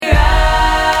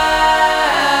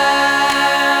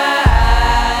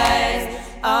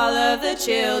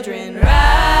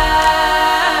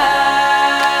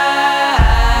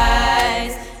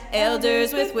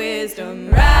wisdom.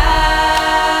 Rise,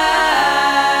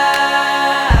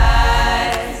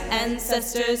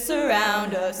 ancestors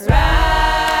surround us. Rise.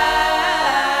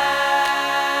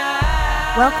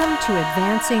 Welcome to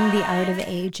Advancing the Art of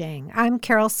Aging. I'm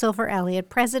Carol Silver Elliott,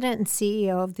 President and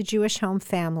CEO of the Jewish Home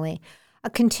Family, a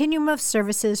continuum of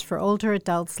services for older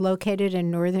adults located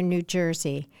in northern New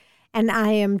Jersey. And I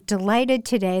am delighted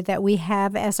today that we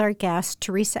have as our guest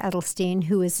Teresa Edelstein,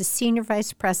 who is the Senior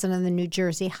Vice President of the New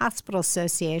Jersey Hospital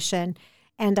Association,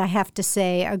 and I have to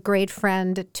say a great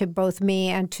friend to both me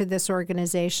and to this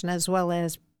organization, as well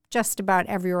as just about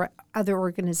every other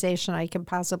organization I can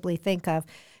possibly think of.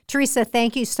 Teresa,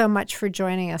 thank you so much for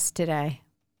joining us today.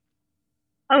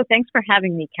 Oh, thanks for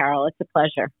having me, Carol. It's a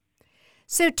pleasure.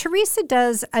 So Teresa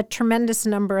does a tremendous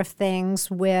number of things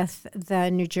with the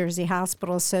New Jersey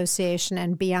Hospital Association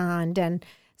and beyond. And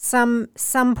some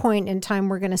point in time,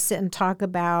 we're going to sit and talk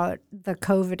about the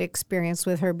COVID experience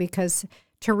with her, because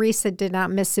Teresa did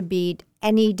not miss a beat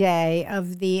any day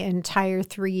of the entire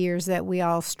 3 years that we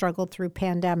all struggled through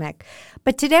pandemic.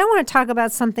 But today I want to talk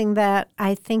about something that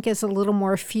I think is a little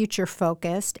more future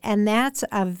focused, and that's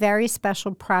a very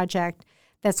special project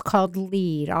that's called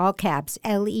LEAD, all caps,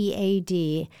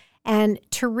 LEAD. And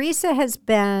Teresa has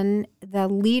been the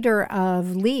leader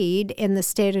of LEAD in the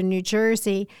state of New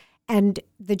Jersey, and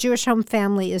the Jewish Home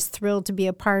Family is thrilled to be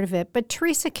a part of it. But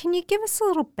Teresa, can you give us a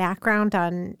little background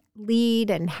on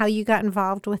LEAD and how you got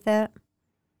involved with it?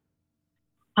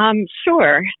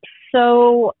 Sure.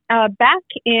 So back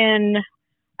in,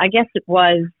 I guess it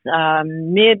was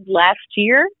mid last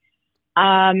year,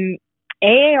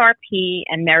 AARP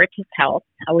and Meritus Health,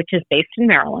 which is based in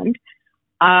Maryland,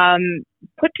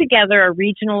 put together a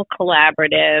regional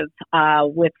collaborative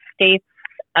with states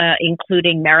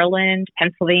including Maryland,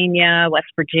 Pennsylvania, West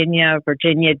Virginia,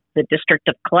 the District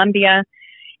of Columbia,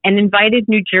 and invited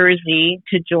New Jersey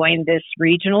to join this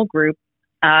regional group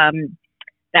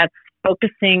that's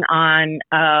focusing on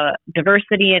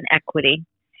diversity and equity.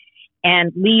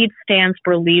 And LEAD stands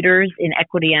for Leaders in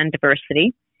Equity and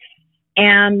Diversity.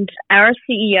 And our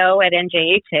CEO at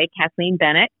NJHA, Kathleen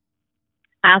Bennett,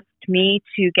 asked me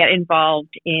to get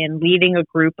involved in leading a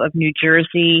group of New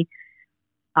Jersey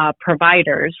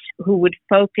providers who would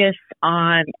focus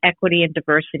on equity and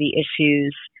diversity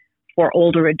issues for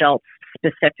older adults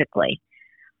specifically.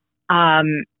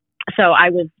 So I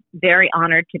was very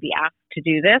honored to be asked to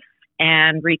do this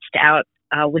and reached out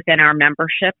within our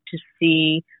membership to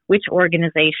see which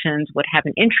organizations would have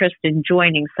an interest in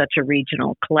joining such a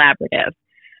regional collaborative.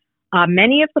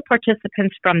 Many of the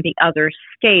participants from the other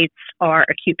states are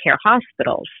acute care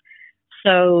hospitals.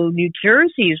 So New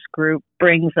Jersey's group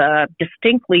brings a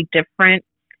distinctly different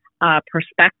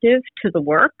perspective to the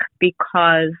work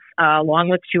because along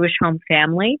with Jewish Home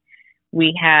Family,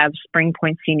 we have Spring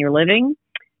Point Senior Living,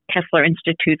 Kessler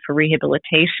Institute for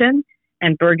Rehabilitation,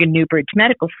 and Bergen-Newbridge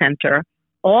Medical Center,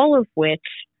 all of which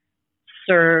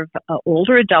serve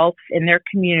older adults in their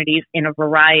communities in a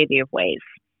variety of ways.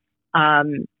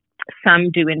 Some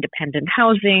do independent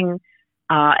housing,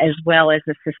 as well as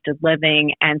assisted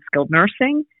living and skilled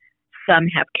nursing. Some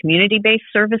have community-based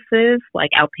services like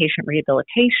outpatient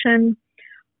rehabilitation,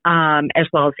 as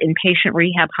well as inpatient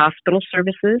rehab hospital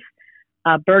services.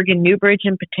 Bergen-Newbridge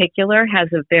in particular has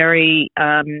a very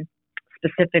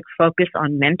specific focus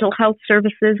on mental health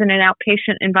services in an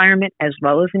outpatient environment as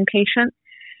well as inpatient.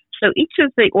 So each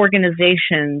of the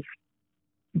organizations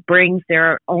brings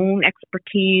their own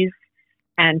expertise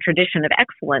and tradition of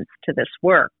excellence to this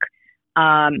work.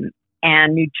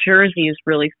 And New Jersey is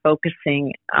really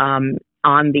focusing on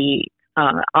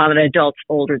adults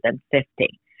older than 50.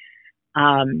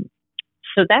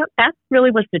 So that really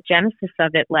was the genesis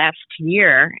of it last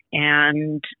year.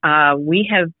 And we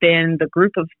have been, the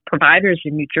group of providers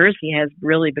in New Jersey has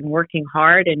really been working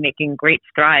hard and making great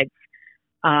strides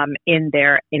in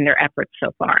their efforts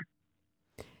so far.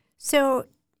 So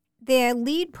the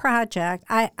LEAD project,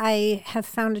 I have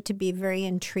found it to be very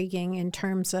intriguing in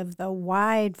terms of the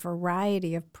wide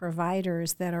variety of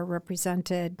providers that are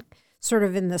represented sort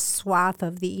of in the swath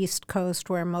of the East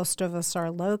Coast where most of us are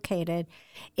located.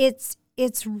 It's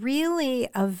really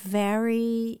a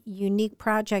very unique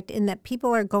project in that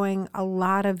people are going a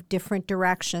lot of different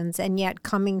directions and yet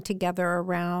coming together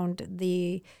around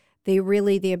the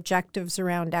objectives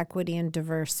around equity and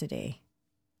diversity.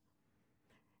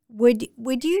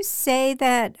 Would you say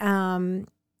that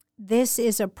this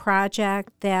is a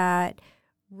project that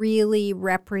really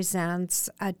represents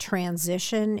a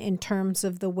transition in terms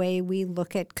of the way we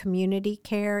look at community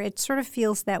care? It sort of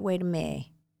feels that way to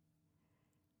me.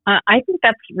 I think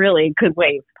that's really a good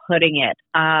way of putting it.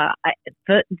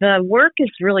 The work is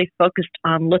really focused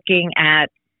on looking at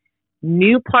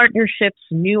new partnerships,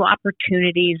 new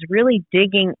opportunities, really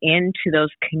digging into those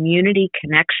community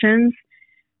connections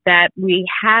that we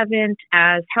haven't,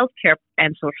 as healthcare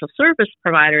and social service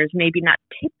providers, maybe not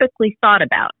typically thought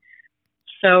about.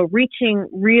 So reaching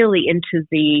really into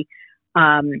the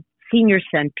senior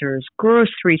centers,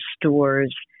 grocery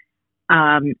stores,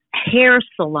 hair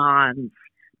salons,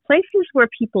 places where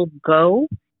people go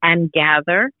and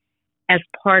gather as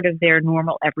part of their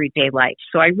normal everyday life.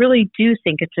 So I really do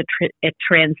think it's a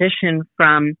transition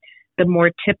from the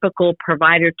more typical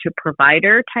provider to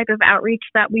provider type of outreach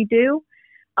that we do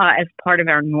as part of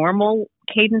our normal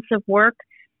cadence of work,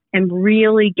 and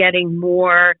really getting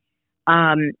more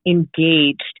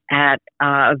engaged at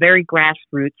a very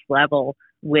grassroots level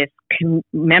with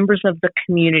members of the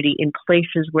community in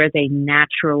places where they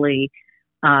naturally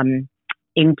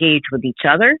engage with each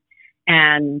other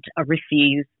and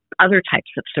receive other types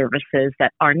of services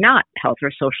that are not health or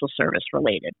social service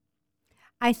related.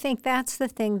 I think that's the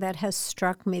thing that has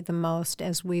struck me the most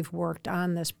as we've worked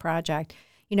on this project.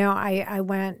 You know, I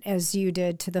went, as you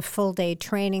did, to the full-day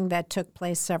training that took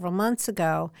place several months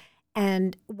ago,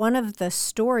 and one of the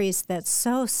stories that's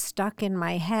so stuck in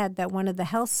my head that one of the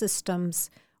health systems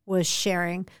was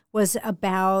sharing was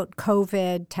about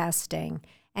COVID testing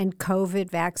and COVID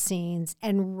vaccines,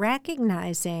 and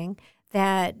recognizing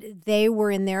that they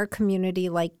were in their community,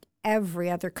 like every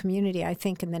other community, I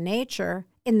think, in the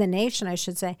nation, I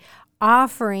should say,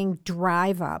 offering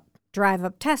drive-up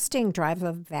testing,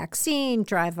 drive-up vaccine,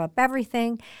 drive-up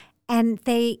everything. And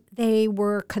they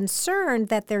were concerned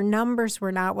that their numbers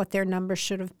were not what their numbers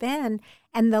should have been.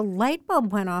 And the light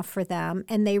bulb went off for them,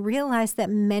 and they realized that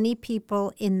many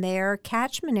people in their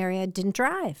catchment area didn't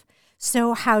drive.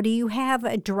 So how do you have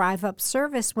a drive-up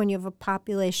service when you have a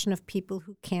population of people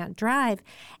who can't drive?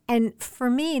 And for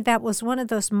me, that was one of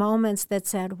those moments that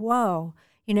said, whoa,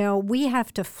 you know, we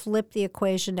have to flip the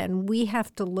equation, and we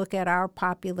have to look at our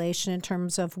population in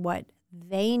terms of what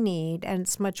they need. And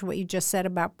it's much what you just said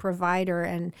about provider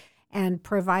and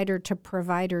provider to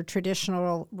provider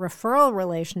traditional referral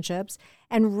relationships,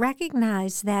 and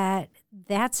recognize that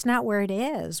that's not where it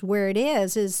is. Where it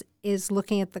is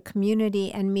looking at the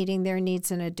community and meeting their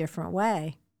needs in a different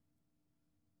way.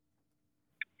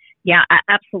 Yeah,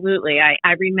 absolutely.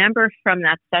 I remember from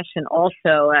that session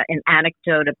also an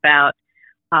anecdote about,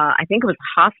 I think it was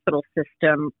a hospital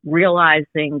system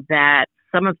realizing that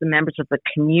some of the members of the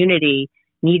community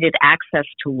needed access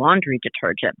to laundry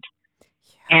detergent.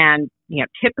 And, you know,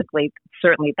 typically,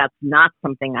 certainly that's not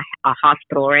something a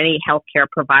hospital or any healthcare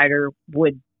provider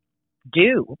would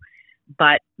do.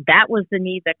 But that was the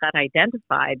need that got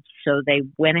identified, so they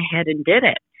went ahead and did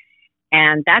it.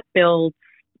 And that builds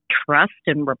trust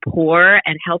and rapport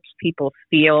and helps people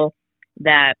feel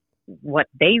that what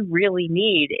they really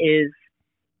need is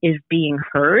being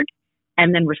heard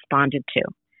and then responded to.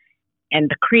 And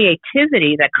the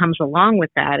creativity that comes along with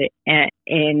that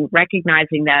in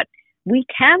recognizing that we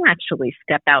can actually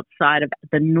step outside of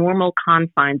the normal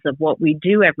confines of what we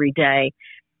do every day,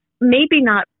 maybe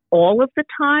not all of the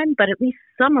time, but at least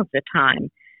some of the time,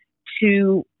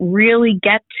 to really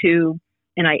get to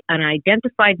an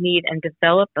identified need and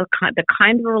develop the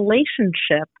kind of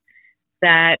relationship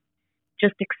that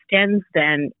just extends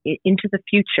then into the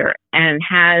future and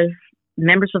has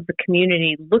members of the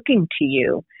community looking to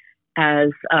you as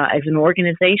an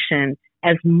organization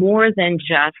as more than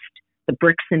just the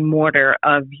bricks and mortar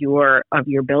of your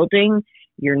building,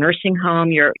 your nursing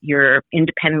home, your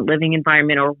independent living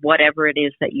environment, or whatever it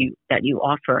is that you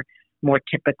offer. More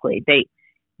typically, they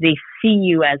see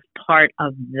you as part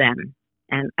of them,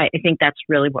 and I think that's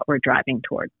really what we're driving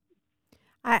toward.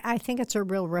 I think it's a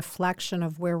real reflection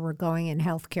of where we're going in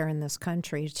healthcare in this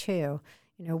country too.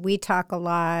 You know, we talk a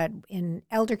lot in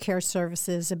elder care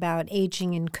services about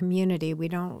aging in community. We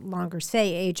don't longer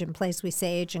say age in place, we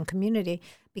say age in community,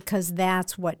 because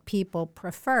that's what people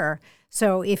prefer.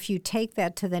 So if you take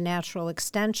that to the natural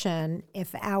extension,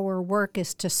 if our work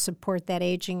is to support that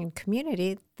aging in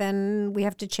community, then we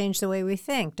have to change the way we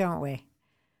think, don't we?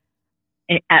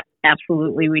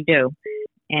 Absolutely, we do.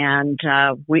 And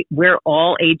we're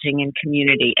all aging in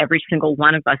community, every single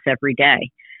one of us every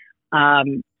day.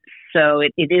 So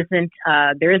it isn't,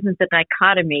 there isn't the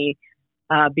dichotomy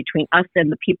between us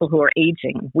and the people who are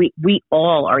aging. We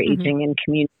all are aging in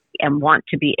community and want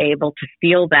to be able to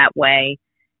feel that way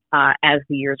as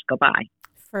the years go by.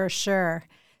 For sure.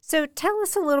 So tell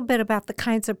us a little bit about the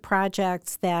kinds of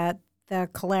projects that the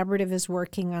collaborative is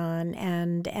working on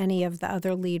and any of the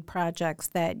other lead projects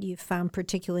that you found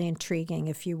particularly intriguing,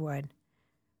 if you would.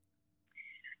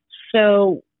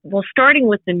 So, well, starting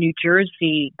with the New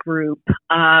Jersey group,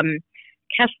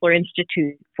 Kessler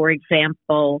Institute, for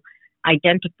example,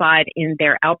 identified in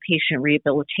their outpatient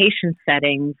rehabilitation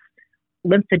settings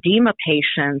lymphedema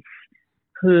patients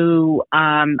who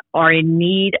are in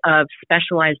need of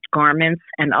specialized garments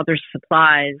and other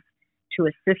supplies to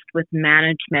assist with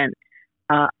management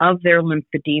of their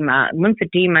lymphedema.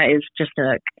 Lymphedema is just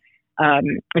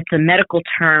it's a medical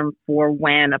term for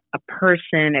when a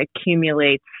person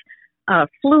accumulates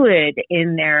fluid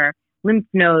in their lymph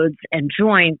nodes and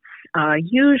joints,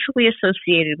 usually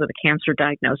associated with a cancer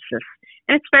diagnosis.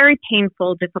 And it's very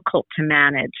painful, difficult to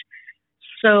manage.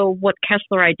 So what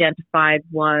Kessler identified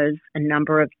was a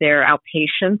number of their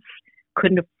outpatients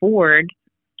couldn't afford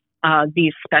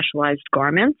these specialized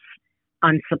garments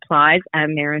on supplies,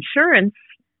 and their insurance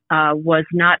was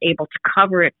not able to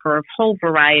cover it for a whole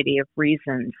variety of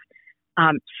reasons.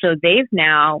 So they've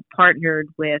now partnered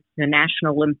with the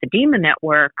National Lymphedema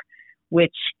Network,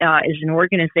 which is an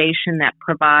organization that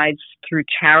provides through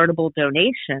charitable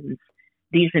donations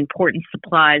these important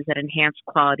supplies that enhance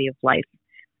quality of life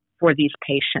for these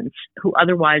patients who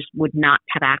otherwise would not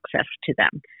have access to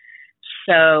them.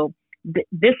 So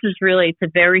this is really, it's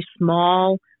a very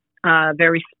small,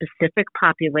 very specific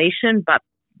population, but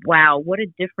wow, what a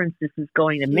difference this is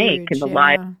going to make in the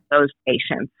lives of those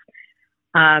patients.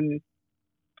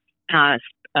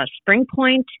 Spring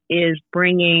Point is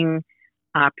bringing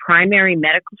primary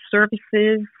medical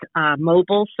services,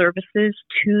 mobile services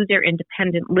to their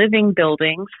independent living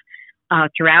buildings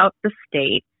throughout the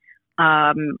state.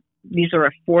 These are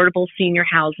affordable senior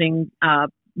housing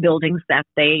buildings that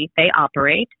they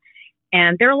operate.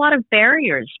 And there are a lot of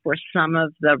barriers for some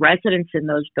of the residents in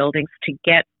those buildings to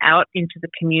get out into the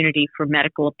community for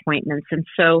medical appointments. And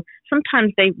so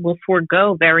sometimes they will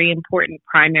forego very important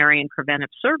primary and preventive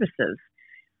services.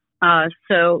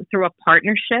 So through a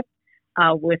partnership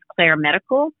with Claire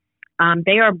Medical,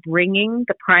 they are bringing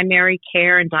the primary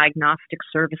care and diagnostic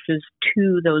services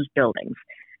to those buildings.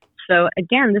 So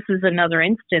again, this is another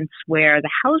instance where the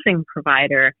housing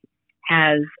provider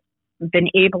has been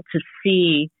able to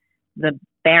see the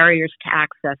barriers to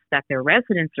access that their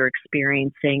residents are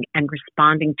experiencing and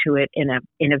responding to it in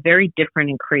a very different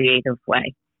and creative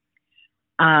way.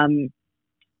 And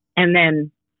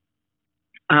then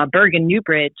Bergen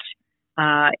Newbridge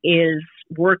is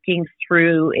working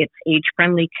through its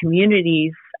age-friendly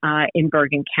communities in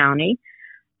Bergen County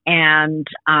and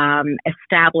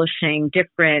establishing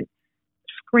different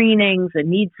screenings and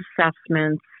needs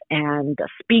assessments and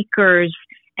speakers,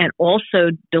 and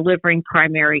also delivering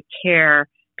primary care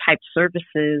type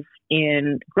services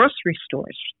in grocery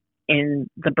stores in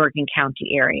the Bergen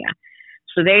County area.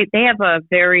 So they have a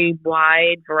very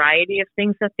wide variety of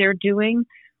things that they're doing,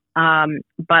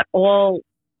 but all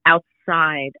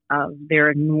outside of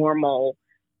their normal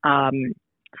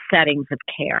settings of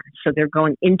care. So they're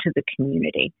going into the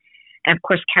community. And of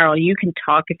course, Carol, you can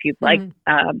talk if you'd like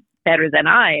better than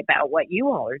I about what you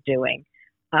all are doing.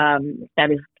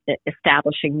 That is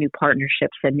establishing new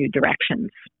partnerships and new directions.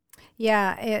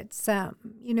 Yeah, it's,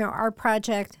 our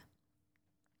project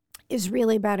is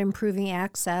really about improving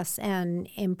access and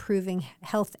improving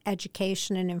health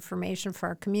education and information for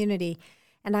our community.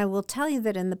 And I will tell you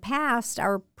that in the past,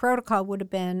 our protocol would have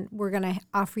been, we're going to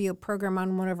offer you a program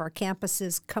on one of our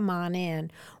campuses, come on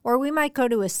in. Or we might go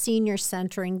to a senior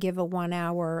center and give a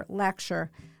 1-hour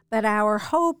lecture. But our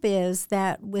hope is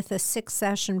that with a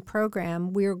 6-session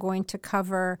program, we're going to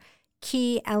cover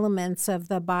key elements of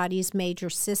the body's major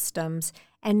systems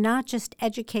and not just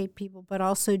educate people, but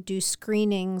also do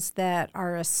screenings that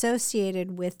are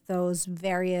associated with those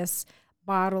various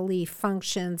bodily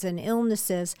functions and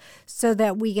illnesses so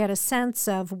that we get a sense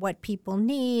of what people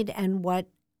need and what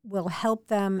will help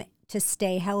them to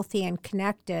stay healthy and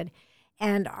connected.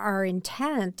 And our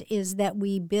intent is that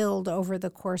we build over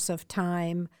the course of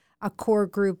time a core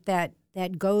group that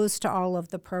goes to all of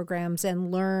the programs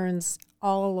and learns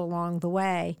all along the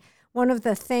way. One of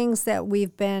the things that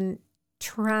we've been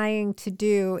trying to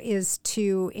do is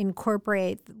to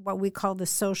incorporate what we call the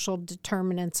social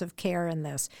determinants of care in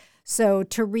this. So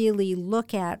to really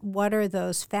look at what are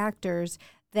those factors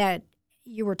that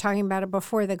you were talking about it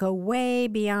before that go way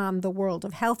beyond the world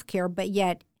of healthcare, but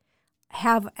yet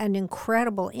have an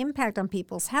incredible impact on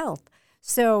people's health.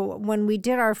 So when we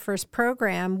did our first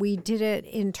program, we did it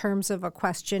in terms of a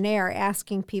questionnaire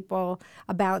asking people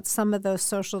about some of those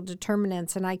social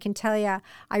determinants. And I can tell you,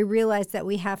 I realized that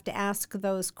we have to ask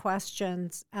those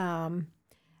questions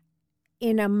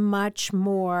in a much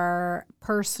more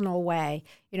personal way.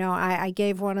 I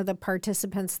gave one of the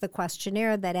participants the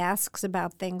questionnaire that asks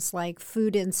about things like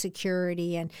food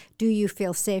insecurity and do you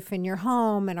feel safe in your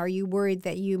home and are you worried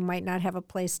that you might not have a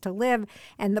place to live?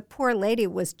 And the poor lady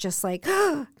was just like,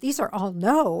 these are all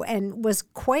no, and was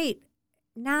quite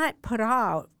not put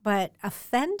out, but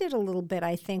offended a little bit,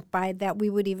 I think, by that we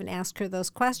would even ask her those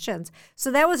questions.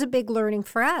 So that was a big learning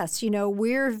for us.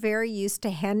 We're very used to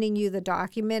handing you the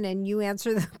document and you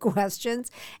answer the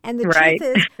questions. And the Right.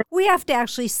 truth is, we have to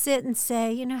actually sit and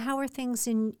say, how are things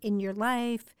in your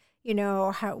life?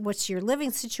 What's your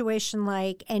living situation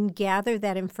like? And gather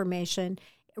that information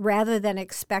rather than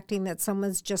expecting that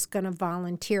someone's just going to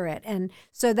volunteer it. And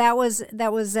so that was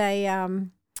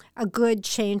a good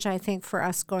change, I think, for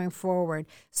us going forward.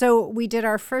 So we did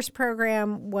our first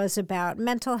program was about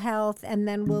mental health, and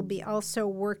then we'll be also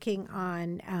working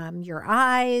on your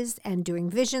eyes and doing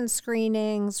vision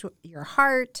screenings, your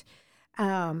heart.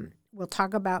 We'll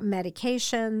talk about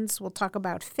medications, we'll talk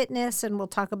about fitness, and we'll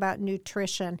talk about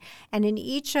nutrition. And in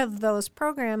each of those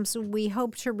programs, we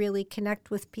hope to really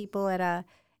connect with people at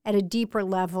a deeper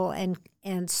level and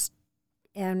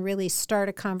really start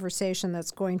a conversation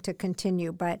that's going to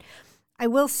continue. But I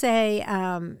will say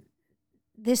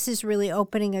this is really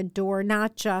opening a door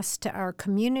not just to our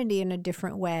community in a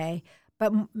different way,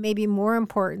 but maybe more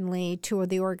importantly to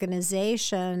the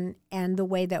organization and the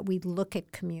way that we look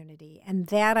at community. And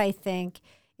that, I think,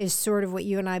 is sort of what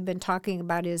you and I have been talking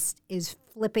about is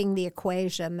flipping the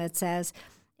equation that says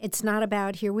it's not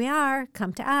about here we are,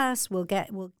 come to us, we'll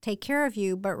take care of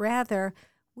you, but rather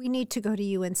we need to go to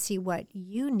you and see what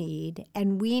you need.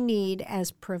 And we need,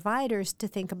 as providers, to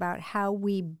think about how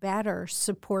we better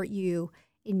support you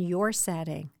in your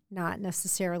setting, not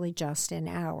necessarily just in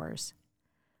ours.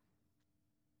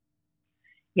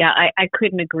 Yeah, I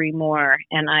couldn't agree more.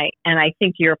 And I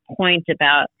think your point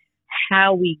about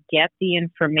how we get the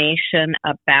information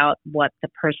about what the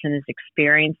person is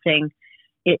experiencing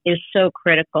is so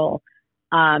critical.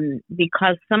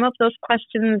 Because some of those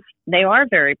questions, they are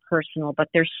very personal, but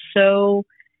they're so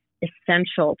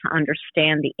essential to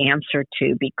understand the answer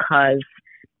to, because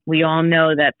we all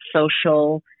know that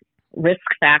social risk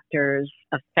factors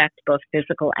affect both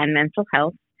physical and mental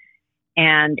health.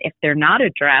 And if they're not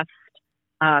addressed,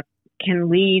 can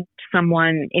lead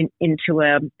someone into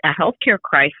a healthcare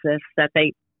crisis that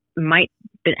they might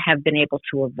have been able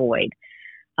to avoid.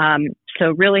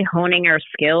 So really honing our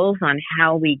skills on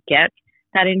how we get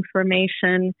that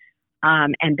information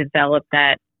and develop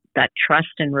that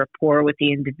trust and rapport with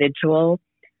the individual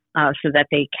so that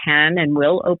they can and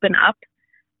will open up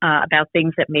about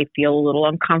things that may feel a little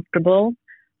uncomfortable,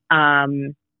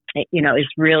 is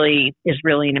really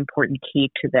an important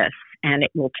key to this. And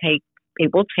it will take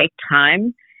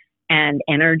time and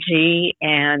energy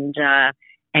and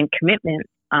commitment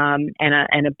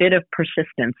and a bit of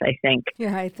persistence, I think.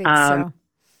 Yeah, I think so.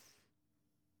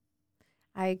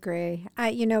 I agree.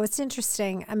 It's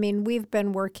interesting. I mean, we've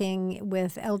been working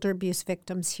with elder abuse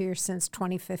victims here since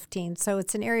 2015, so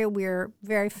it's an area we're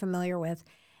very familiar with.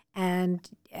 And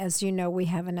as you know, we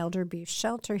have an elder abuse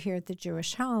shelter here at the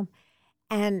Jewish Home.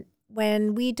 And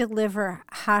when we deliver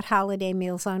hot holiday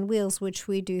meals on wheels, which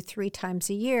we do 3 times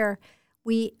a year,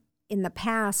 in the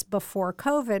past, before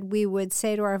COVID, we would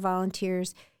say to our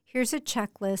volunteers, here's a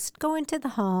checklist, go into the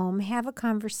home, have a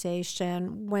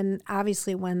conversation when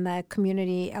the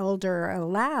community elder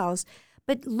allows,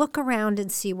 but look around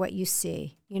and see what you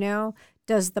see.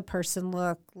 Does the person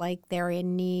look like they're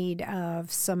in need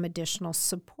of some additional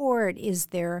support? Is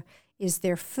there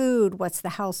food? What's the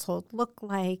household look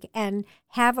like? And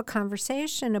have a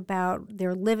conversation about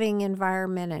their living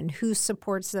environment and who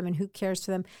supports them and who cares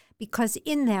for them. Because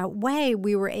in that way,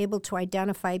 we were able to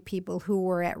identify people who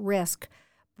were at risk.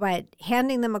 But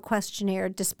handing them a questionnaire,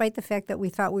 despite the fact that we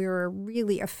thought we were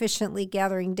really efficiently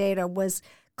gathering data, was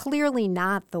clearly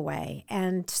not the way.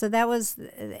 And so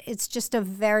it's just a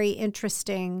very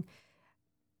interesting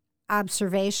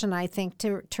observation, I think,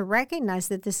 to recognize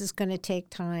that this is going to take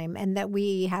time and that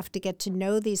we have to get to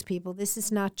know these people. This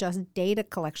is not just data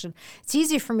collection. It's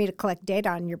easy for me to collect data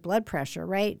on your blood pressure,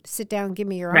 right? Sit down, give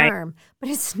me your arm. But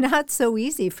it's not so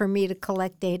easy for me to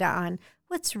collect data on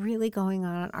what's really going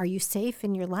on. Are you safe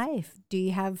in your life? Do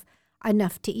you have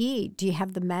enough to eat? Do you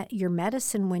have your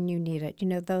medicine when you need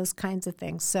it? Those kinds of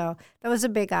things. So that was a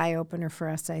big eye-opener for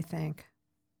us, I think.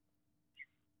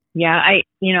 Yeah,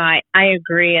 I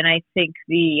agree, and I think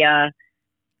the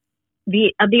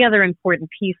other important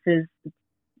piece is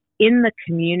in the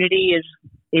community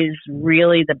is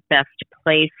really the best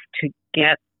place to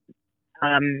get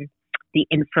the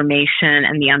information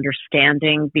and the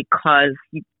understanding, because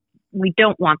we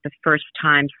don't want the first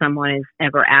time someone is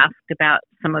ever asked about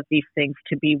some of these things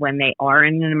to be when they are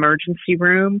in an emergency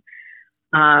room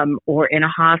or in a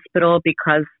hospital,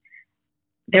 because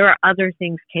there are other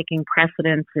things taking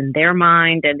precedence in their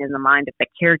mind and in the mind of the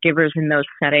caregivers in those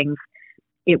settings.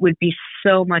 It would be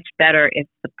so much better if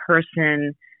the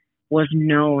person was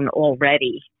known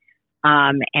already.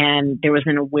 And there was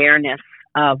an awareness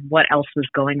of what else was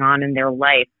going on in their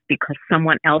life because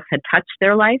someone else had touched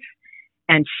their life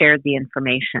and shared the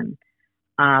information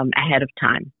ahead of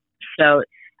time. So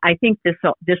I think this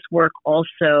work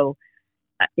also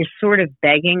is sort of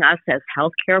begging us as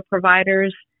healthcare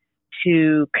providers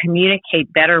to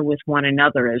communicate better with one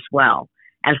another as well.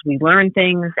 As we learn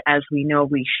things, as we know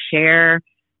we share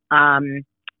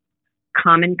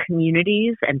common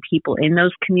communities and people in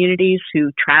those communities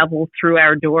who travel through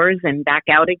our doors and back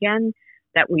out again,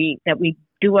 that we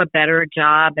do a better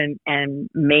job and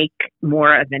make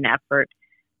more of an effort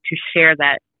to share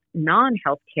that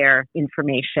non-healthcare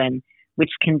information,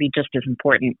 which can be just as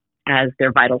important as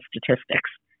their vital statistics.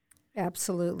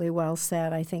 Absolutely well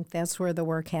said. I think that's where the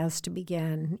work has to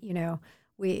begin. You know,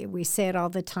 we say it all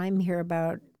the time here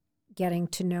about getting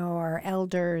to know our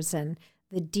elders and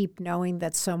the deep knowing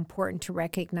that's so important to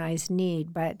recognize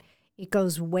need, but it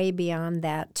goes way beyond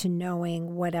that to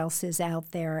knowing what else is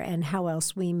out there and how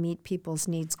else we meet people's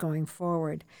needs going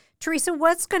forward. Teresa,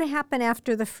 what's going to happen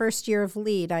after the first year of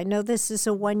LEAD? I know this is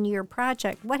a 1-year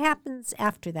project. What happens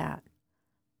after that?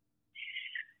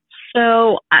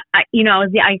 So, I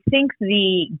think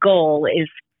the goal is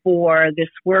for this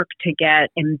work to get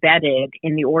embedded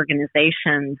in the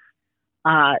organizations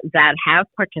that have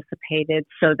participated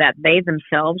so that they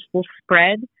themselves will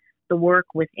spread the work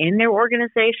within their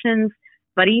organizations,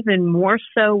 but even more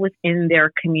so within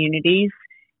their communities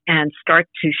and start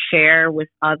to share with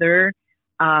other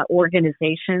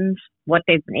organizations what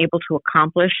they've been able to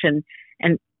accomplish and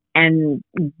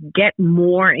get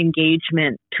more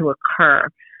engagement to occur.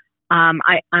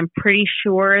 I'm pretty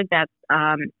sure that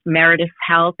Meritus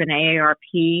Health and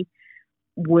AARP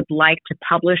would like to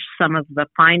publish some of the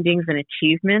findings and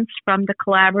achievements from the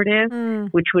collaborative,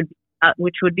 which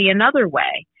would be another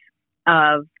way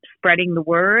of spreading the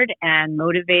word and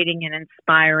motivating and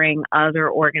inspiring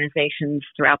other organizations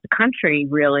throughout the country,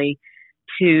 really,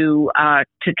 to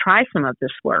try some of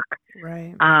this work.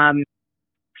 Right.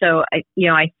 So,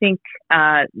 I think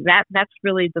that's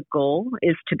really the goal,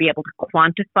 is to be able to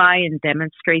quantify and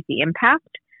demonstrate the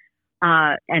impact,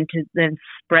 and to then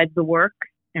spread the work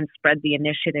and spread the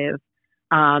initiative,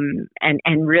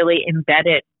 and really embed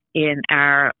it in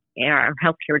our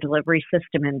healthcare delivery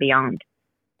system and beyond.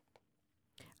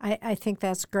 I think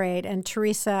that's great. And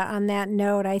Teresa, on that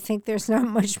note, I think there's not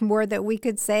much more that we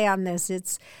could say on this.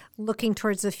 It's looking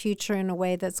towards the future in a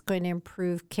way that's going to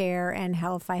improve care and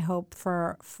health, I hope,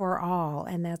 for all.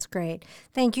 And that's great.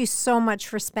 Thank you so much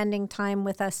for spending time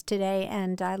with us today.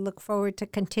 And I look forward to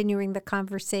continuing the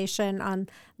conversation on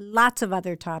lots of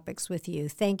other topics with you.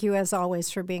 Thank you, as always,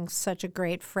 for being such a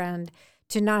great friend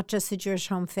to not just the Jewish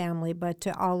Home family, but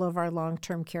to all of our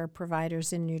long-term care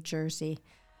providers in New Jersey.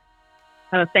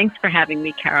 Oh, thanks for having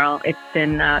me, Carol. It's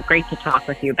been great to talk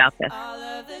with you about this. All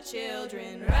of the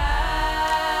children rise,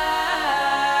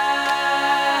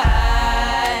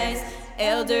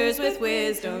 elders with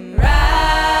wisdom rise,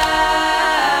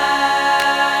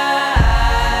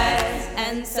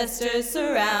 ancestors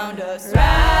surround us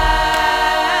rise.